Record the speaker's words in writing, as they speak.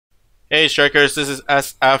Hey Strikers, this is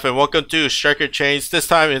SF and welcome to Striker Chains. This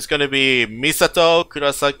time it's going to be Misato,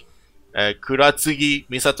 Kuratsugi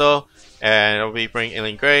Misato, and I'll be bringing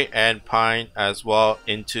Alien Grey and Pine as well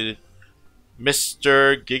into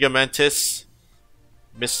Mr. Gigamantis.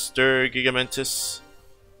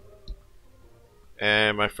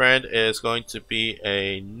 And my friend is going to be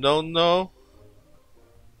a no-no,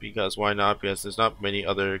 because why not, because there's not many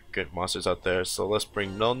other good monsters out there. So let's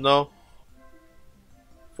bring no-no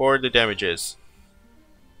for the damages.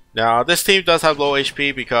 Now this team does have low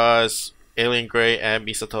HP because Alien Grey and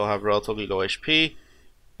Misato have relatively low HP,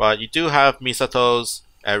 but you do have Misato's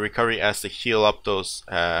recovery as to heal up those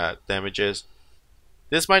damages.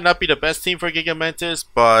 This might not be the best team for Gigamantis,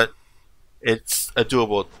 but it's a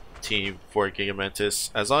doable team for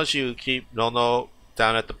Gigamantis. As long as you keep Nono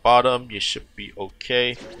down at the bottom, you should be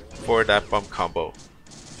okay for that bump combo.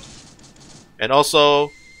 And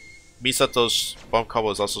also, Misato's bump combo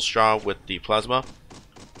is also strong with the plasma.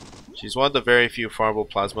 She's one of the very few farmable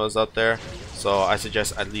plasmas out there, so I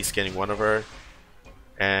suggest at least getting one of her.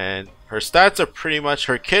 And her stats are pretty much,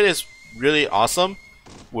 her kit is really awesome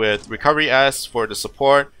with recovery S for the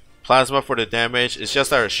support, plasma for the damage. It's just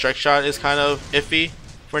that her strike shot is kind of iffy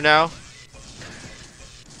for now.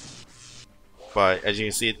 But as you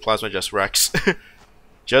can see, plasma just wrecks.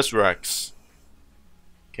 Just wrecks.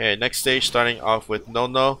 Okay, next stage starting off with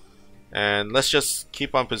No-No. And let's just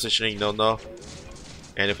keep on positioning No-No.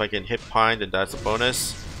 And if I can hit Pine, then that's a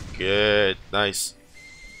bonus. Good, nice.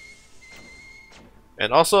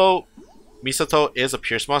 And also, Misato is a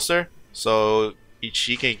Pierce monster, so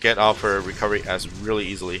she can get off her recovery as really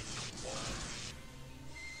easily.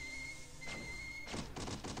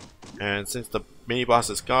 And since the mini boss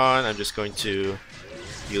is gone, I'm just going to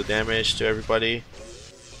deal damage to everybody.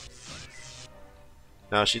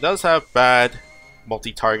 Now she does have bad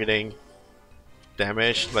multi-targeting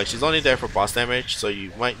damage. Like, she's only there for boss damage, so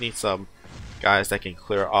you might need some guys that can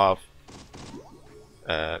clear off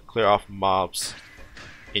mobs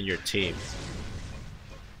in your team.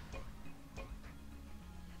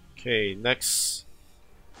 Okay, next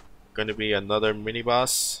gonna be another mini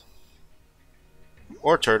boss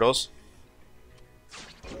or turtles.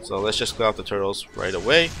 So let's just clear out the turtles right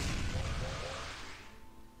away.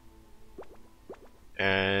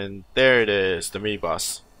 And there it is, the mini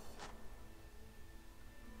boss.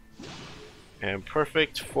 And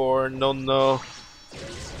perfect for No-No.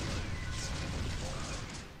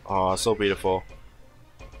 Oh, so beautiful.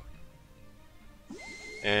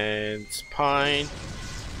 And Pine.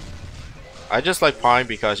 I just like Pine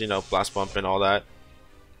because, you know, blast bump and all that.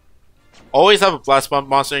 Always have a blast bump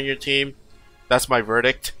monster in your team. That's my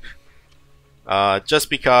verdict.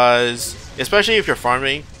 Just because, especially if you're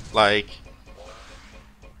farming, like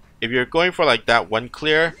if you're going for like that one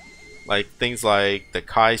clear, like things like the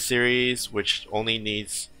Kai series, which only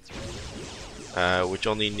needs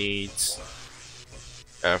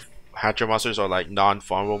hatcher monsters, or like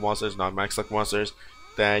non-farmable monsters, non-max luck monsters,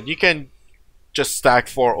 then you can just stack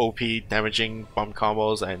 4 OP damaging bump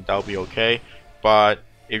combos and that'll be okay. But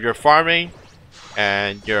if you're farming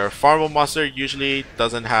and your farmable monster usually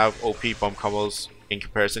doesn't have OP bump combos in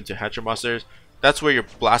comparison to hatcher monsters, that's where your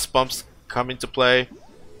blast bumps come into play.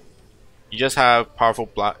 You just have powerful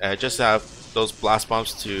those blast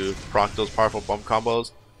bumps to proc those powerful bump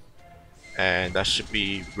combos, and that should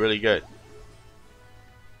be really good.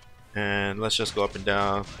 And let's just go up and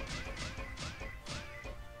down.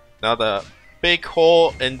 Now the big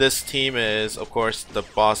hole in this team is, of course, the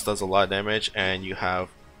boss does a lot of damage, and you have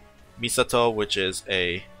Misato, which is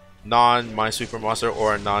a non-minesweeper monster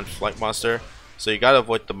or a non-flight monster, so you gotta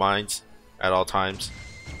avoid the mines at all times.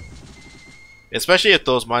 Especially if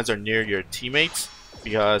those mines are near your teammates,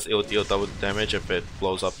 because it will deal double damage if it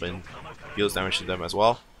blows up and deals damage to them as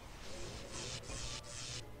well.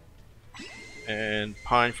 And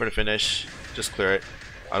Pine for the finish. Just clear it.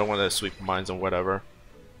 I don't want to sweep mines and whatever.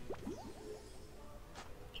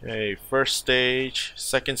 Okay, first stage,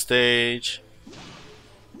 second stage.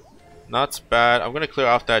 Not bad. I'm gonna clear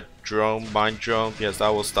off that drone, mine drone, because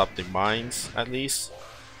that will stop the mines at least.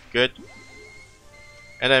 Good.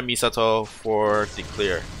 And then Misato for the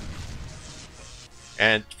clear.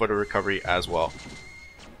 And for the recovery as well.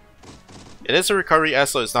 It is a recovery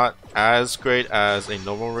S, so it's not as great as a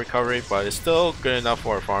normal recovery, but it's still good enough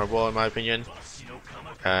for a farmable in my opinion.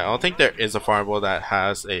 I don't think there is a farmable that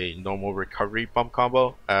has a normal recovery bump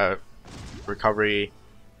combo, recovery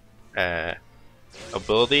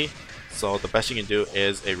ability. So the best you can do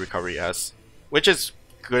is a recovery S, which is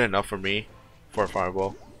good enough for me for a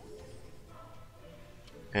farmable.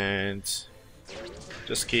 And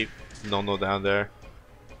just keep No-No down there.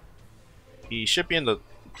 He should be in the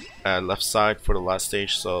left side for the last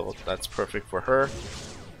stage, so that's perfect for her.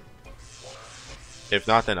 If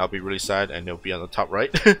not, then I'll be really sad and it'll be on the top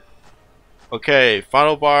right. Okay,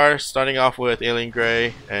 final bar, starting off with Alien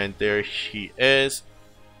Grey, and there she is.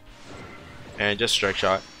 And just strike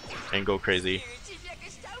shot and go crazy.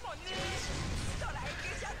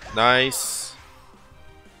 Nice.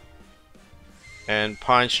 And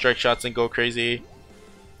Pine strike shots and go crazy.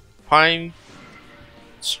 Pine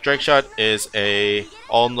strike shot is a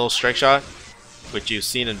all no strike shot, which you've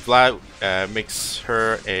seen in Vlad. Makes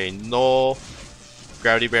her a null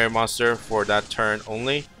gravity barrier monster for that turn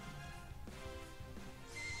only.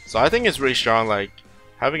 So I think it's really strong. Like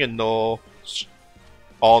having a null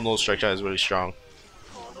all null strike shot is really strong.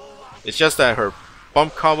 It's just that her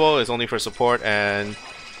bump combo is only for support, and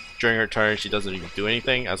during her turn she doesn't even do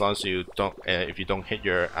anything as long as you don't if you don't hit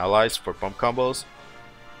your allies for bump combos.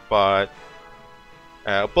 But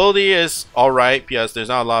ability is alright because there's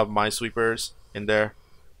not a lot of minesweepers in there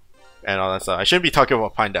and all that stuff. I shouldn't be talking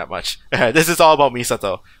about Pine that much. This is all about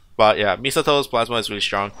Misato. But yeah, Misato's plasma is really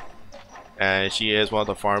strong, and she is one of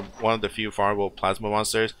the few farmable plasma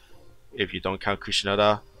monsters if you don't count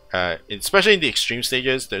Kushinada. Especially in the extreme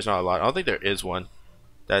stages, there's not a lot. I don't think there is one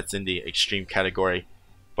that's in the extreme category.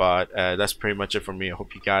 But that's pretty much it for me. I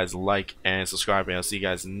hope you guys like and subscribe, and I'll see you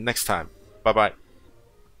guys next time. Bye bye.